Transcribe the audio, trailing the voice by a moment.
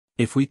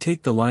If we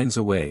take the lines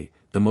away,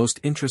 the most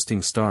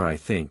interesting star, I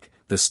think,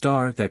 the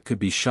star that could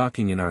be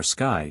shocking in our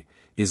sky,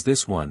 is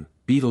this one,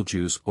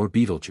 Betelgeuse or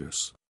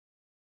Betelgeuse.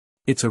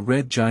 It's a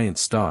red giant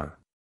star.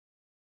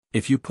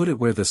 If you put it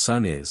where the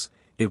Sun is,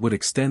 it would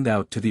extend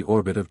out to the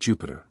orbit of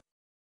Jupiter.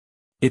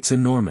 It's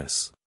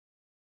enormous.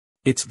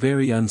 It's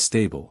very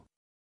unstable.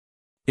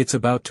 It's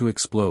about to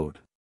explode.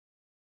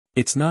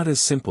 It's not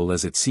as simple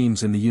as it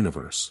seems in the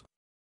universe.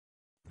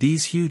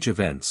 These huge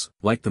events,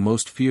 like the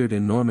most feared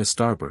enormous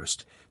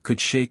starburst, could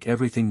shake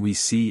everything we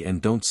see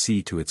and don't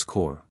see to its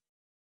core.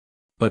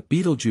 But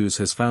Betelgeuse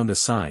has found a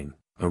sign,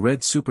 a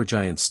red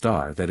supergiant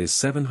star that is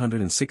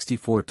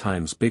 764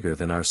 times bigger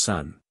than our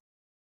Sun.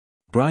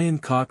 Brian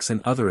Cox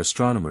and other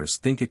astronomers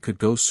think it could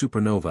go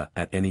supernova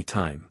at any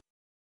time.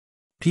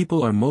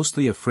 People are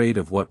mostly afraid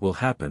of what will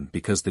happen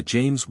because the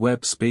James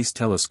Webb Space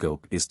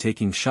Telescope is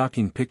taking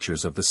shocking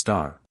pictures of the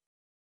star.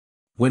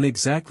 When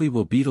exactly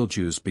will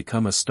Betelgeuse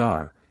become a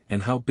star,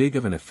 and how big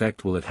of an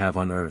effect will it have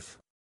on Earth?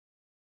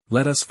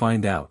 Let us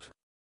find out.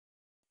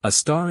 A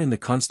star in the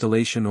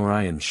constellation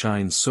Orion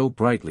shines so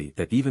brightly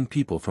that even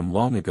people from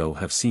long ago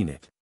have seen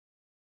it.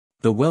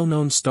 The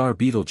well-known star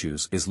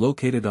Betelgeuse is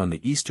located on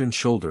the eastern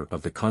shoulder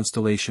of the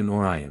constellation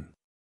Orion.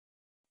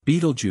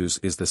 Betelgeuse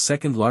is the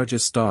second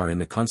largest star in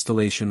the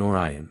constellation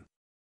Orion.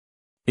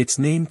 Its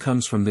name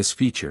comes from this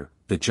feature,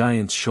 the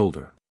giant's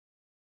shoulder.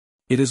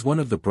 It is one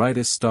of the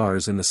brightest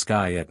stars in the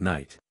sky at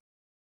night.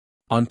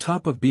 On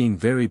top of being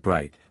very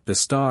bright, the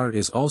star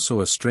is also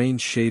a strange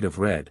shade of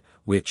red,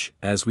 which,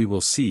 as we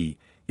will see,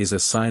 is a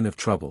sign of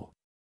trouble.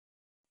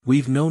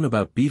 We've known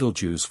about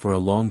Betelgeuse for a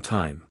long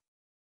time.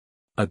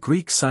 A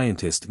Greek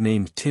scientist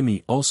named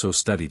Timmy also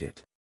studied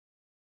it.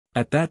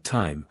 At that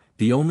time,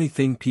 the only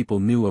thing people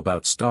knew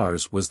about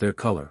stars was their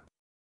color.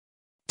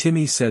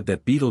 Timmy said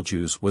that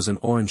Betelgeuse was an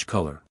orange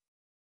color.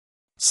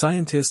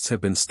 Scientists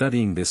have been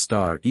studying this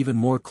star even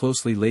more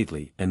closely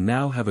lately and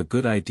now have a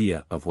good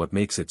idea of what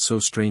makes it so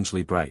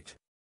strangely bright.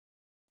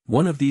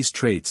 One of these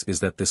traits is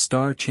that the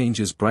star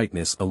changes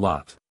brightness a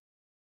lot.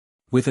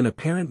 With an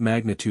apparent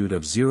magnitude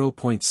of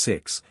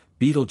 0.6,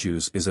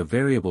 Betelgeuse is a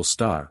variable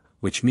star,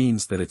 which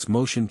means that its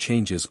motion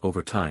changes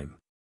over time.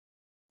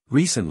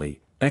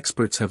 Recently,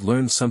 experts have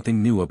learned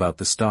something new about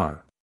the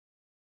star.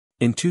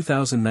 In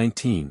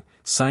 2019,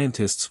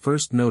 scientists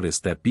first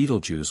noticed that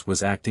Betelgeuse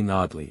was acting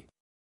oddly.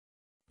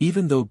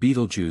 Even though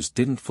Betelgeuse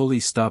didn't fully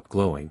stop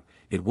glowing,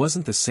 it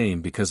wasn't the same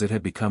because it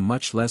had become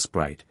much less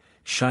bright,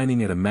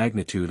 shining at a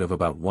magnitude of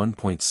about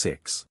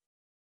 1.6.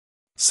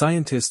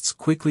 Scientists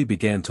quickly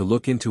began to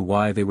look into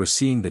why they were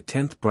seeing the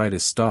 10th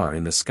brightest star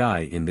in the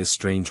sky in this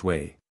strange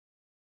way.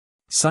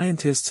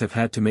 Scientists have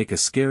had to make a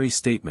scary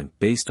statement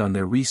based on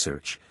their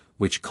research,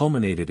 which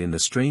culminated in the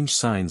strange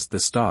signs the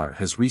star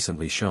has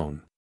recently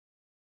shown.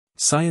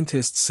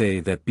 Scientists say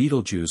that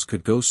Betelgeuse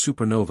could go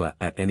supernova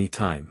at any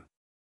time.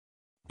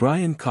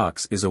 Brian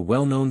Cox is a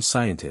well-known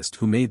scientist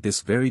who made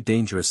this very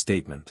dangerous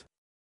statement.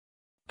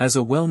 As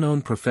a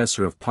well-known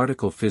professor of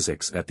particle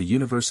physics at the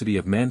University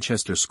of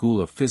Manchester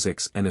School of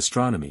Physics and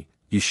Astronomy,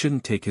 you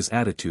shouldn't take his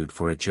attitude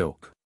for a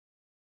joke.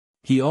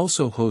 He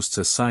also hosts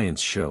a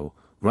science show,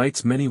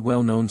 writes many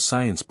well-known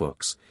science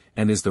books,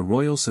 and is the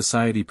Royal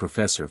Society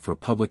Professor for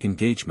Public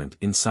Engagement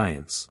in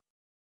Science.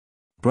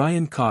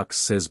 Brian Cox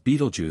says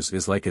Betelgeuse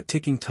is like a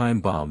ticking time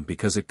bomb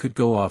because it could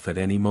go off at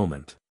any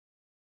moment.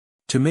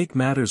 To make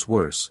matters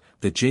worse,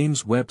 the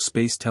James Webb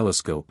Space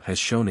Telescope has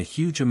shown a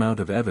huge amount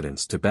of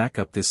evidence to back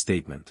up this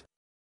statement.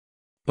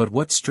 But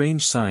what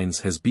strange signs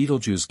has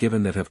Betelgeuse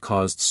given that have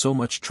caused so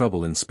much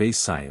trouble in space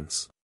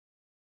science?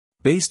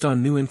 Based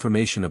on new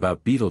information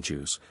about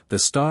Betelgeuse, the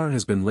star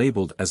has been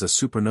labeled as a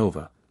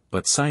supernova,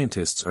 but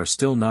scientists are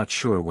still not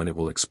sure when it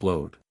will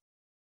explode.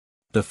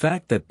 The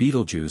fact that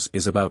Betelgeuse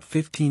is about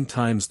 15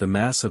 times the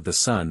mass of the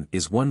Sun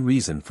is one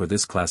reason for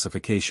this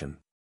classification.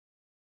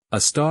 A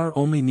star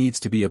only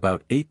needs to be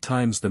about 8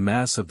 times the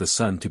mass of the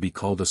Sun to be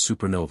called a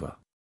supernova.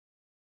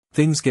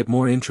 Things get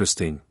more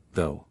interesting,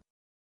 though.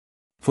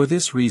 For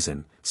this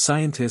reason,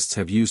 scientists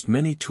have used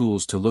many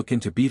tools to look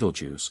into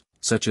Betelgeuse,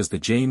 such as the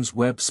James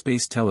Webb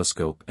Space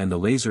Telescope and the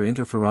Laser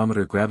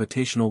Interferometer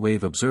Gravitational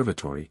Wave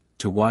Observatory,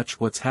 to watch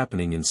what's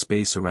happening in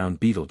space around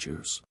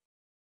Betelgeuse.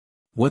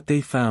 What they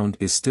found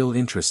is still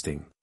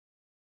interesting.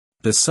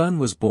 The Sun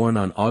was born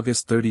on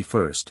August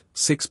 31st,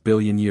 6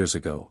 billion years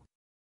ago.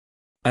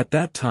 At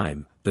that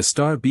time, the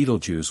star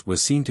Betelgeuse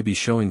was seen to be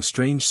showing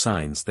strange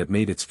signs that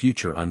made its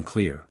future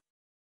unclear.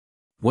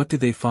 What did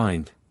they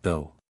find,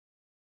 though?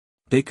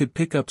 They could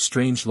pick up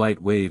strange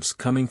light waves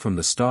coming from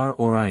the star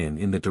Orion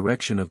in the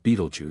direction of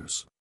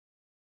Betelgeuse.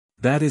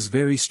 That is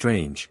very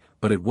strange,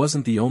 but it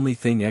wasn't the only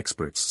thing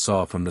experts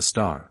saw from the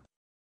star.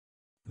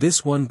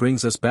 This one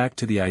brings us back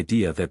to the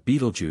idea that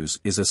Betelgeuse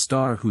is a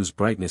star whose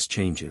brightness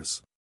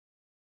changes.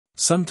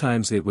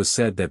 Sometimes it was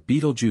said that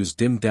Betelgeuse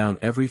dimmed down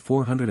every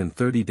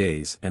 430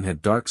 days and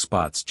had dark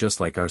spots just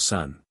like our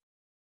Sun.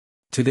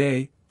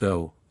 Today,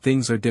 though,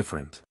 things are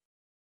different.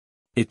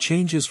 It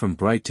changes from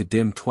bright to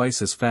dim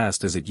twice as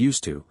fast as it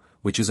used to,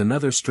 which is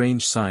another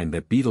strange sign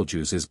that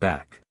Betelgeuse is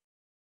back.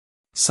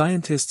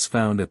 Scientists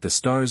found that the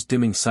star's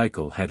dimming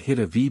cycle had hit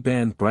a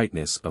V-band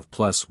brightness of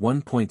plus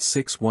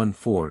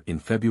 1.614 in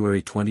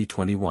February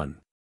 2021.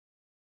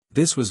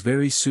 This was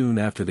very soon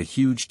after the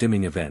huge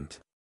dimming event.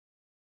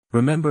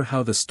 Remember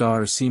how the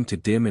star seemed to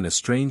dim in a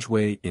strange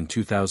way in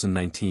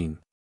 2019?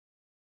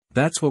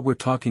 That's what we're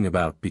talking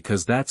about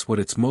because that's what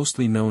it's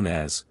mostly known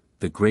as,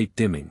 the Great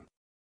Dimming.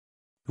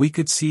 We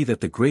could see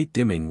that the Great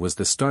Dimming was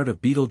the start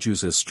of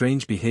Betelgeuse's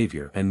strange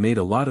behavior and made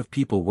a lot of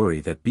people worry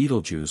that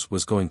Betelgeuse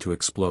was going to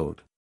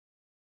explode.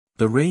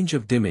 The range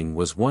of dimming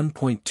was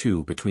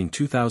 1.2 between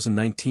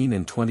 2019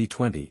 and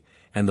 2020,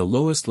 and the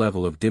lowest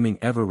level of dimming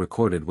ever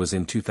recorded was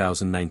in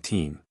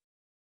 2019.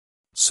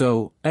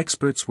 So,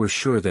 experts were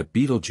sure that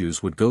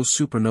Betelgeuse would go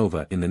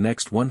supernova in the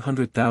next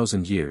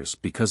 100,000 years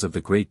because of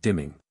the Great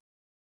Dimming.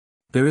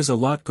 There is a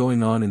lot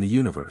going on in the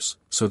universe,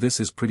 so this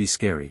is pretty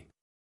scary.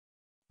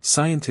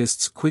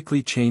 Scientists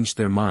quickly changed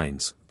their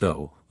minds,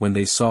 though, when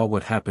they saw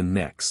what happened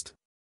next.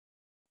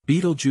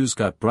 Betelgeuse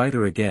got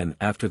brighter again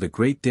after the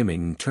Great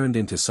Dimming and turned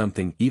into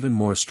something even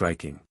more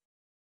striking.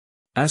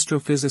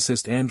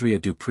 Astrophysicist Andrea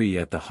Dupree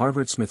at the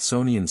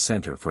Harvard-Smithsonian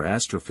Center for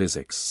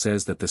Astrophysics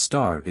says that the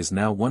star is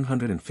now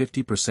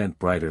 150%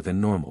 brighter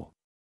than normal.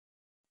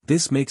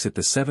 This makes it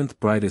the seventh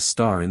brightest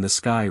star in the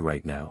sky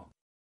right now.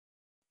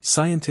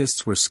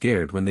 Scientists were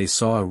scared when they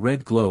saw a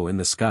red glow in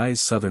the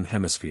sky's southern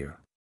hemisphere.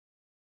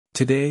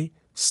 Today,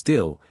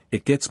 still,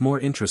 it gets more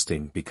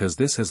interesting because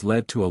this has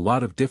led to a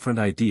lot of different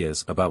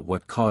ideas about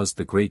what caused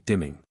the Great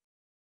Dimming.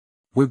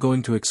 We're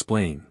going to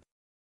explain.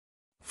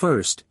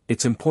 First,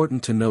 it's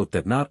important to note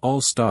that not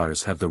all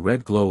stars have the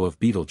red glow of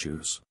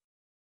Betelgeuse.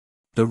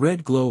 The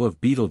red glow of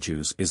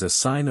Betelgeuse is a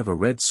sign of a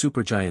red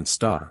supergiant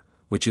star,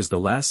 which is the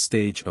last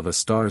stage of a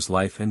star's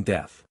life and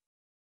death.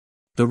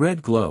 The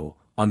red glow,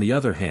 on the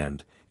other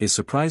hand, is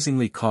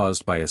surprisingly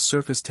caused by a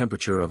surface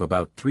temperature of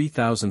about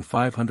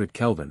 3,500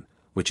 Kelvin,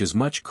 which is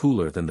much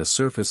cooler than the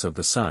surface of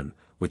the Sun,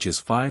 which is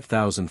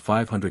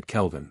 5,500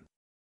 Kelvin.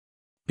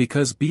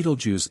 Because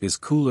Betelgeuse is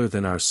cooler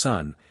than our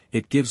Sun,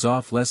 it gives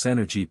off less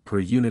energy per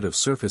unit of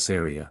surface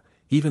area,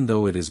 even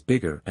though it is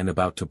bigger and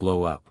about to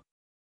blow up.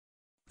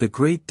 The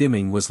Great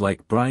Dimming was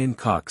like Brian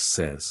Cox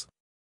says.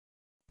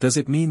 Does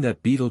it mean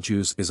that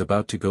Betelgeuse is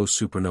about to go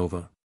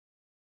supernova?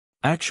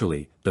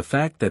 Actually, the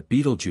fact that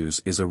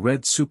Betelgeuse is a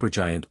red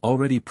supergiant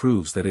already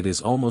proves that it is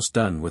almost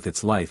done with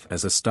its life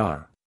as a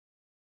star.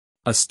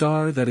 A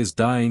star that is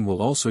dying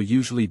will also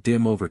usually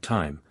dim over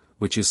time,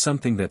 which is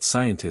something that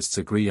scientists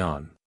agree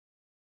on.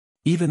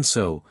 Even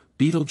so,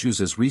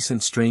 Betelgeuse's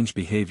recent strange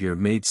behavior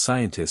made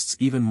scientists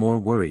even more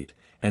worried,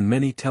 and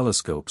many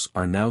telescopes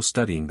are now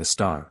studying the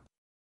star.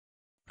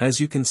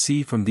 As you can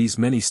see from these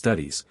many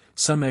studies,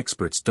 some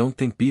experts don't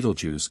think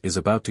Betelgeuse is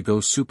about to go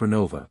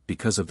supernova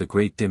because of the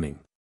Great Dimming.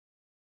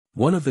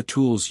 One of the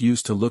tools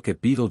used to look at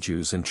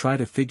Betelgeuse and try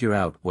to figure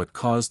out what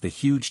caused the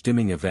huge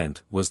dimming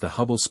event was the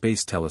Hubble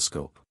Space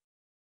Telescope.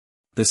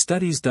 The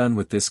studies done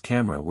with this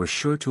camera were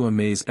sure to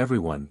amaze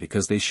everyone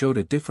because they showed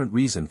a different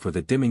reason for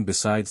the dimming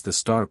besides the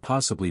star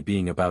possibly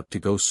being about to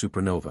go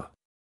supernova.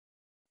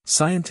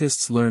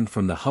 Scientists learned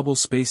from the Hubble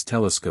Space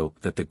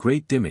Telescope that the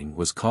Great Dimming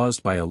was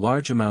caused by a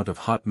large amount of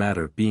hot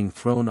matter being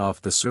thrown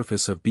off the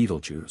surface of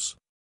Betelgeuse.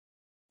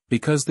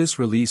 Because this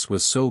release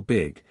was so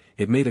big,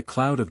 it made a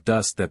cloud of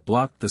dust that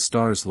blocked the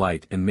star's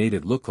light and made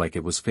it look like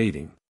it was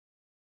fading.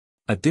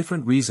 A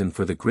different reason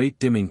for the Great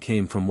Dimming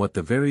came from what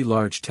the Very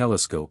Large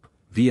Telescope,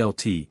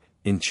 VLT,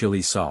 in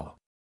Chile saw.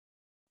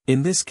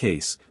 In this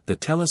case, the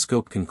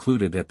telescope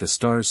concluded that the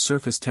star's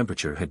surface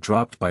temperature had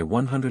dropped by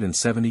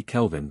 170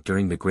 Kelvin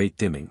during the Great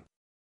Dimming.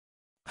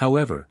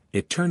 However,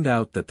 it turned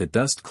out that the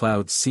dust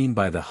clouds seen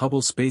by the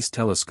Hubble Space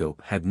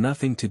Telescope had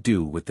nothing to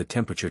do with the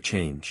temperature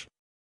change.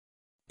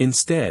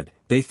 Instead,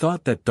 they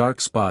thought that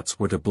dark spots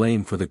were to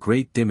blame for the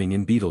Great Dimming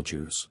in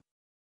Betelgeuse.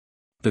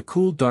 The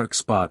cool dark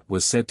spot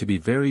was said to be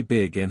very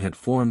big and had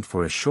formed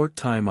for a short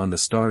time on the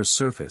star's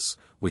surface,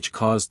 which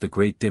caused the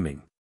Great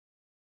Dimming.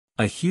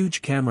 A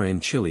huge camera in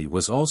Chile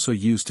was also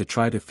used to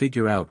try to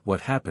figure out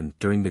what happened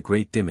during the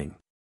Great Dimming.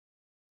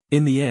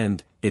 In the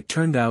end, it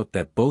turned out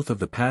that both of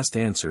the past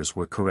answers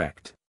were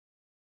correct.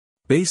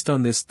 Based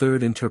on this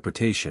third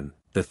interpretation,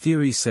 the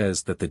theory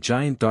says that the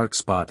giant dark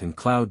spot and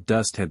cloud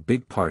dust had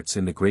big parts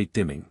in the Great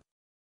Dimming.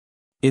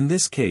 In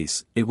this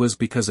case, it was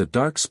because a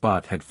dark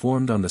spot had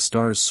formed on the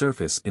star's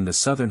surface in the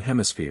southern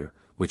hemisphere,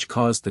 which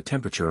caused the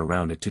temperature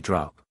around it to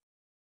drop.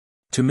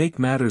 To make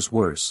matters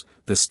worse,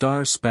 the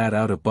star spat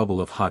out a bubble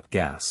of hot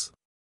gas.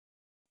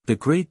 The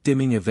Great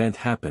Dimming event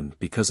happened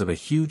because of a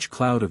huge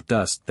cloud of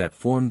dust that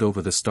formed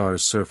over the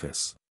star's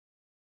surface.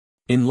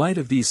 In light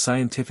of these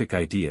scientific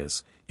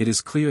ideas, it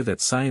is clear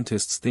that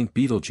scientists think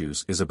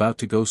Betelgeuse is about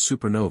to go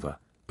supernova,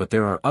 but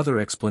there are other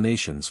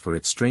explanations for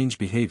its strange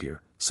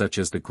behavior, such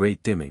as the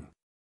Great Dimming.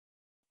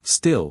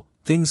 Still,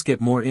 things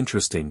get more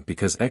interesting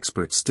because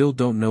experts still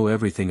don't know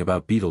everything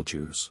about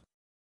Betelgeuse.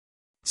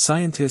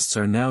 Scientists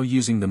are now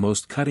using the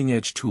most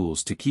cutting-edge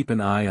tools to keep an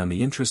eye on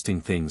the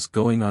interesting things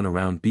going on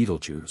around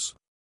Betelgeuse.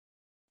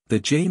 The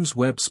James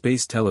Webb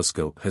Space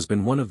Telescope has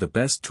been one of the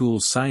best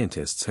tools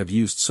scientists have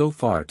used so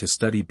far to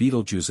study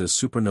Betelgeuse's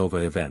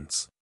supernova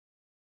events.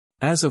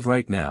 As of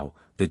right now,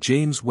 the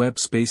James Webb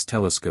Space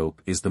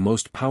Telescope is the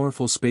most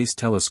powerful space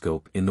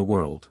telescope in the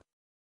world.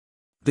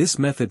 This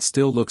method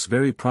still looks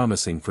very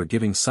promising for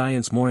giving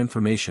science more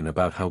information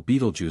about how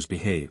Betelgeuse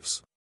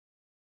behaves.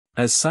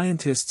 As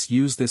scientists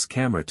use this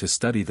camera to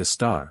study the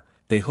star,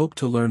 they hope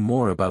to learn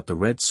more about the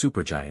red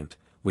supergiant,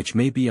 which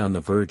may be on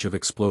the verge of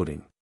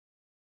exploding.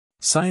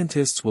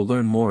 Scientists will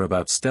learn more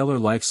about stellar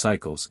life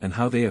cycles and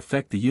how they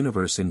affect the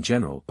universe in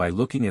general by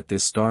looking at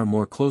this star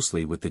more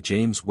closely with the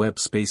James Webb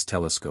Space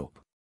Telescope.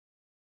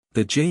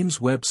 The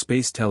James Webb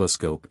Space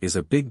Telescope is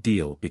a big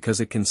deal because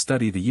it can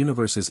study the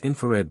universe's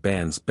infrared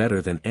bands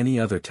better than any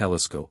other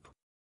telescope.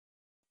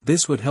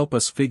 This would help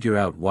us figure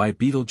out why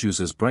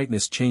Betelgeuse's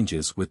brightness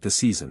changes with the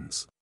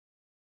seasons.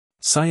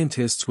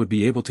 Scientists would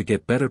be able to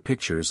get better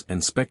pictures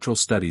and spectral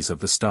studies of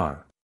the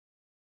star.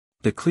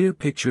 The clear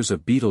pictures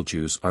of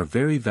Betelgeuse are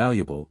very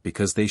valuable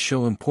because they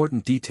show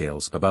important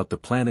details about the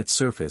planet's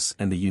surface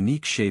and the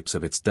unique shapes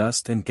of its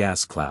dust and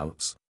gas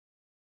clouds.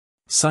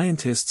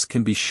 Scientists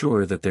can be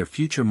sure that their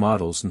future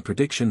models and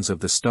predictions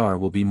of the star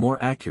will be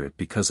more accurate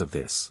because of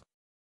this.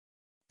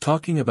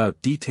 Talking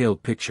about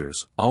detailed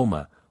pictures,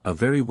 ALMA, a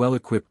very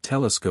well-equipped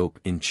telescope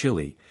in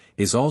Chile,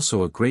 is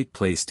also a great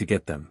place to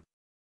get them.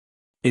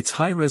 Its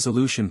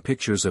high-resolution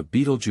pictures of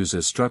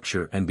Betelgeuse's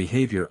structure and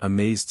behavior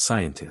amazed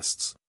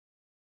scientists.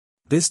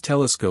 This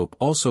telescope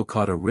also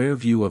caught a rare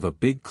view of a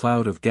big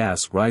cloud of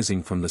gas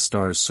rising from the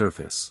star's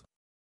surface.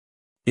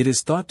 It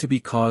is thought to be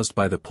caused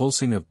by the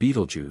pulsing of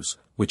Betelgeuse,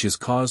 which is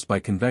caused by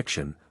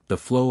convection, the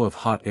flow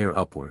of hot air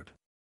upward.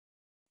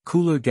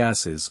 Cooler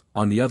gases,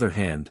 on the other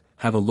hand,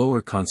 have a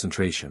lower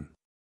concentration.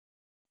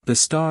 The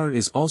star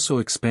is also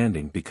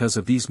expanding because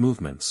of these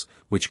movements,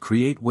 which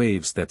create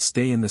waves that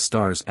stay in the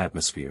star's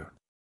atmosphere.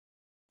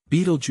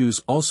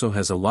 Betelgeuse also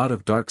has a lot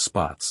of dark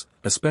spots,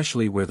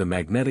 especially where the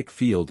magnetic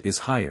field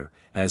is higher,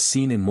 as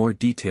seen in more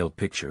detailed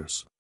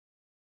pictures.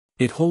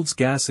 It holds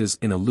gases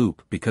in a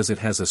loop because it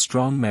has a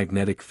strong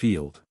magnetic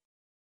field.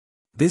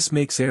 This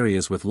makes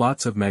areas with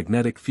lots of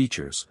magnetic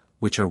features,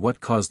 which are what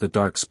cause the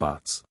dark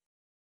spots.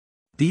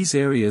 These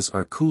areas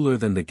are cooler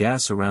than the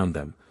gas around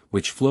them,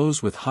 which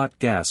flows with hot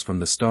gas from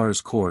the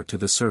star's core to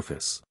the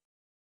surface.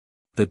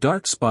 The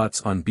dark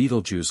spots on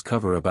Betelgeuse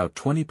cover about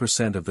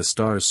 20% of the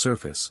star's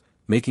surface,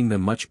 making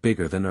them much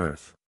bigger than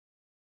Earth.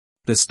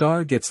 The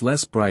star gets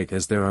less bright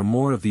as there are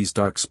more of these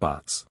dark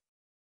spots.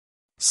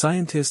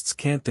 Scientists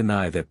can't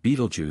deny that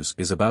Betelgeuse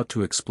is about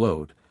to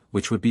explode,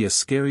 which would be a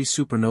scary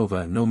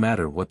supernova no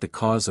matter what the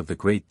cause of the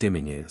great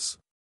dimming is.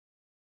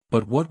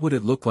 But what would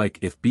it look like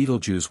if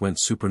Betelgeuse went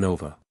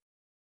supernova?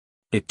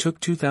 It took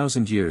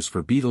 2,000 years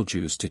for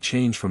Betelgeuse to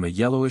change from a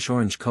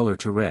yellowish-orange color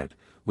to red,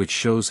 which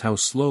shows how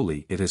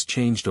slowly it has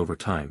changed over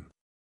time.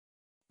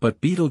 But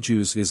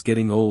Betelgeuse is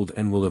getting old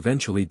and will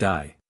eventually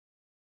die.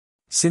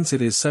 Since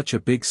it is such a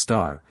big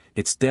star,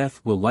 its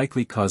death will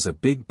likely cause a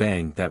big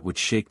bang that would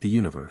shake the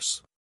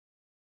universe.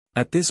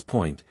 At this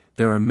point,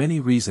 there are many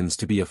reasons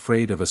to be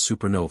afraid of a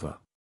supernova.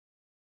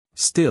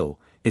 Still,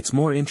 it's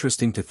more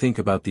interesting to think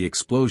about the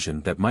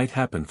explosion that might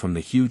happen from the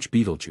huge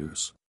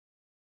Betelgeuse.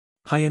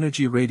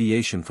 High-energy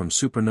radiation from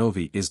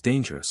supernovae is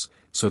dangerous,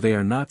 so they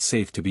are not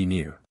safe to be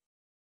near.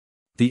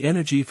 The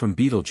energy from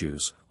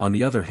Betelgeuse, on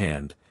the other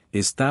hand,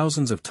 is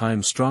thousands of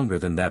times stronger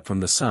than that from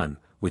the Sun,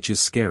 which is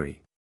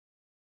scary.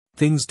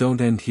 Things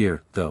don't end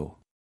here, though.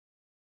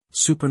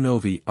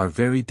 Supernovae are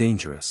very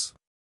dangerous.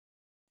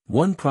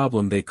 One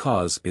problem they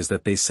cause is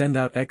that they send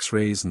out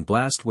X-rays and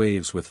blast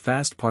waves with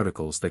fast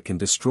particles that can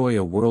destroy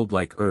a world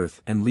like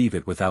Earth and leave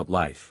it without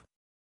life.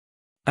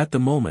 At the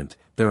moment,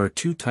 there are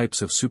two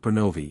types of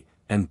supernovae,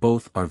 and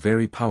both are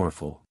very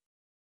powerful.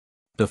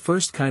 The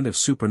first kind of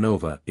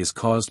supernova is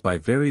caused by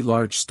very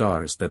large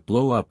stars that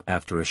blow up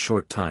after a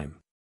short time.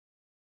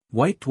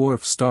 White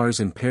dwarf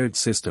stars in paired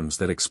systems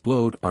that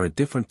explode are a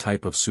different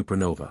type of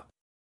supernova.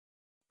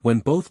 When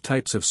both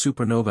types of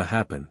supernova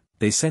happen,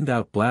 they send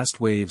out blast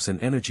waves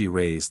and energy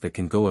rays that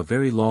can go a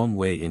very long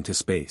way into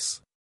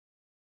space.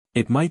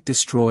 It might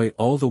destroy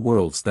all the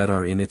worlds that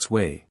are in its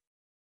way.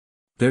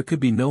 There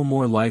could be no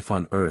more life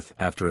on Earth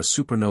after a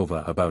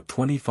supernova about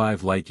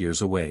 25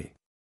 light-years away.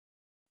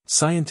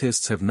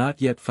 Scientists have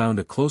not yet found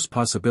a close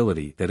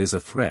possibility that is a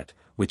threat,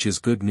 which is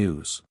good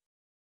news.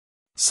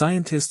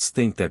 Scientists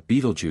think that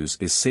Betelgeuse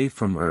is safe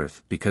from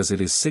Earth because it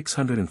is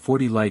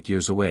 640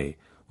 light-years away,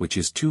 which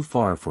is too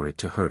far for it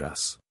to hurt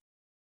us.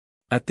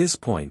 At this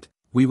point,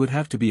 we would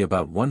have to be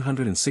about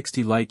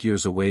 160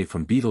 light-years away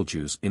from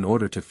Betelgeuse in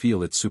order to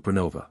feel its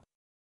supernova.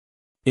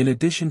 In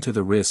addition to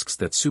the risks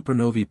that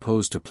supernovae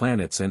pose to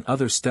planets and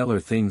other stellar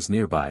things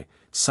nearby,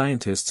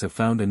 scientists have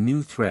found a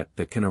new threat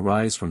that can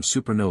arise from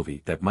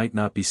supernovae that might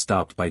not be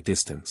stopped by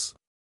distance.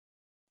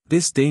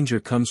 This danger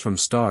comes from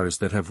stars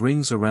that have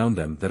rings around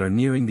them that are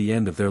nearing the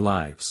end of their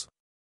lives.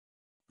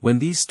 When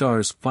these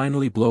stars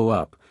finally blow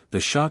up, the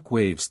shock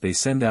waves they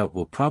send out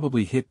will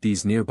probably hit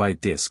these nearby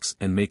disks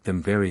and make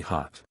them very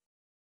hot.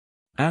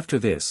 After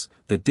this,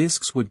 the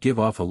disks would give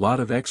off a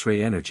lot of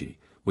X-ray energy,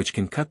 which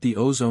can cut the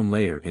ozone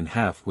layer in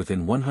half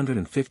within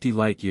 150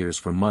 light-years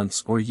for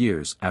months or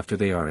years after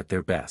they are at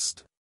their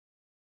best.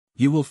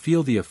 You will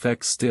feel the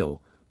effects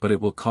still, but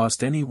it will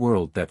cost any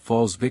world that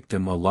falls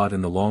victim a lot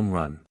in the long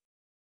run.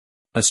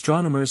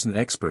 Astronomers and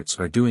experts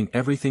are doing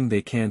everything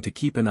they can to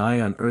keep an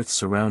eye on Earth's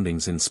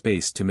surroundings in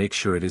space to make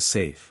sure it is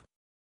safe.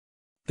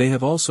 They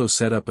have also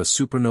set up a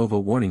supernova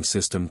warning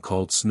system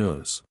called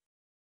SNOOS.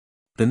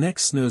 The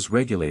next SNOOS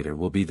regulator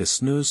will be the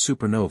SNOOS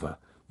supernova,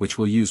 which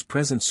will use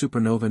present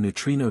supernova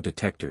neutrino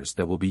detectors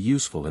that will be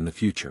useful in the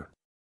future.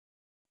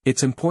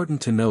 It's important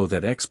to know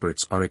that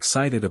experts are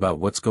excited about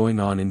what's going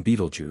on in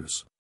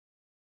Betelgeuse.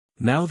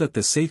 Now that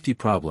the safety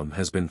problem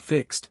has been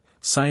fixed,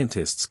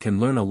 scientists can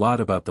learn a lot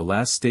about the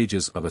last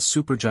stages of a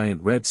supergiant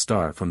red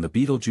star from the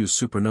Betelgeuse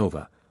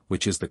supernova,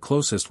 which is the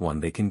closest one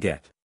they can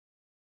get.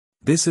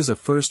 This is a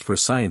first for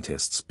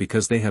scientists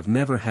because they have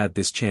never had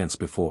this chance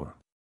before.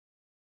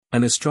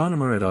 An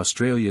astronomer at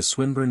Australia's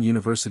Swinburne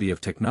University of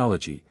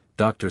Technology,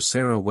 Dr.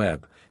 Sarah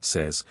Webb,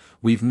 says,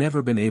 "We've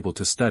never been able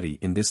to study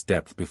in this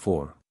depth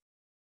before.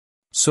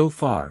 So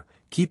far,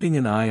 keeping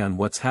an eye on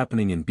what's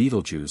happening in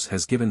Betelgeuse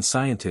has given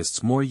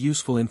scientists more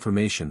useful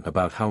information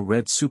about how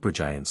red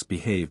supergiants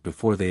behave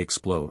before they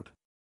explode."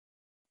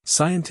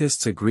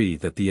 Scientists agree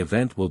that the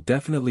event will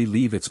definitely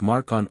leave its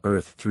mark on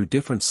Earth through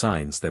different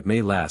signs that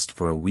may last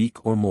for a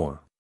week or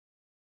more.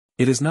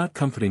 It is not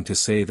comforting to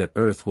say that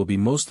Earth will be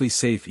mostly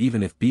safe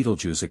even if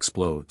Betelgeuse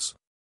explodes.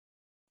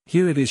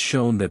 Here it is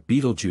shown that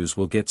Betelgeuse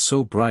will get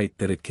so bright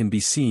that it can be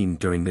seen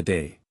during the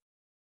day.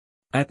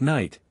 At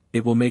night,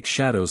 it will make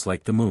shadows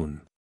like the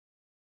moon.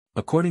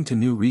 According to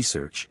new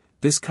research,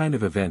 this kind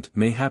of event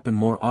may happen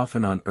more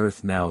often on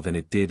Earth now than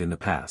it did in the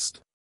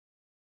past.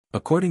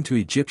 According to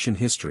Egyptian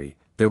history,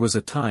 there was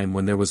a time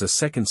when there was a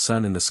second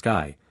sun in the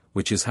sky,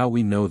 which is how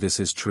we know this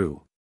is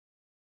true.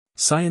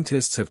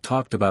 Scientists have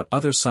talked about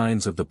other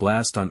signs of the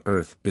blast on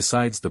Earth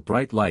besides the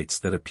bright lights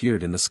that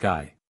appeared in the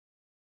sky.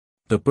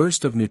 The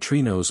burst of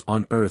neutrinos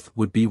on Earth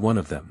would be one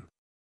of them.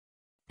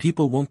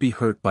 People won't be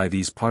hurt by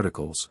these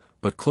particles,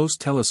 but close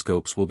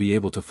telescopes will be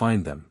able to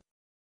find them.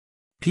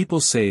 People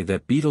say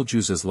that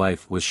Betelgeuse's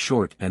life was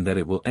short and that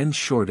it will end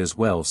short as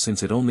well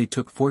since it only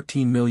took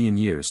 14 million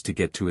years to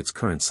get to its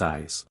current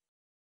size.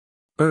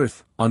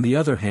 Earth, on the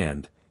other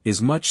hand, is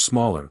much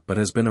smaller but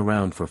has been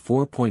around for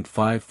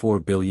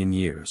 4.54 billion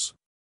years.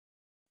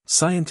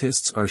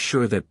 Scientists are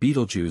sure that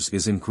Betelgeuse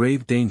is in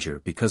grave danger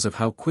because of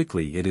how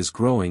quickly it is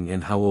growing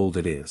and how old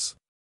it is.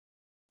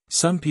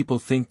 Some people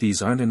think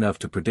these aren't enough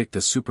to predict a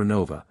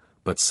supernova,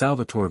 but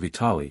Salvatore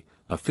Vitali,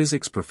 a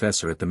physics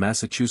professor at the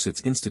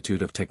Massachusetts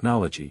Institute of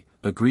Technology,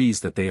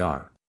 agrees that they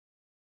are.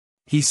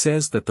 He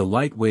says that the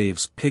light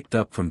waves picked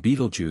up from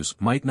Betelgeuse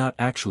might not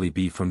actually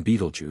be from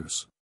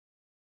Betelgeuse.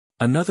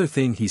 Another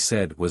thing he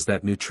said was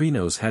that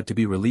neutrinos had to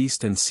be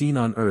released and seen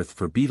on Earth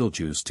for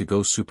Betelgeuse to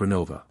go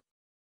supernova.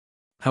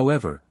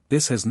 However,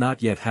 this has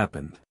not yet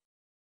happened.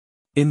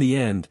 In the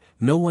end,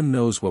 no one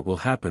knows what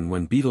will happen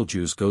when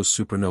Betelgeuse goes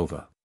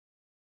supernova.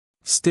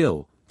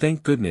 Still,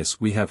 thank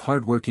goodness we have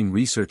hard-working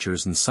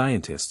researchers and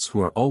scientists who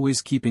are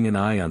always keeping an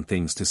eye on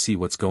things to see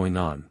what's going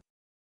on.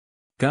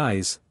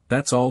 Guys,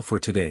 that's all for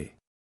today.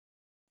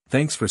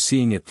 Thanks for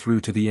seeing it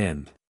through to the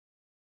end.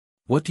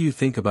 What do you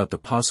think about the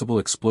possible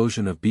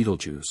explosion of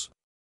Betelgeuse?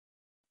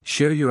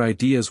 Share your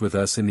ideas with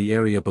us in the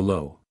area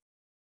below.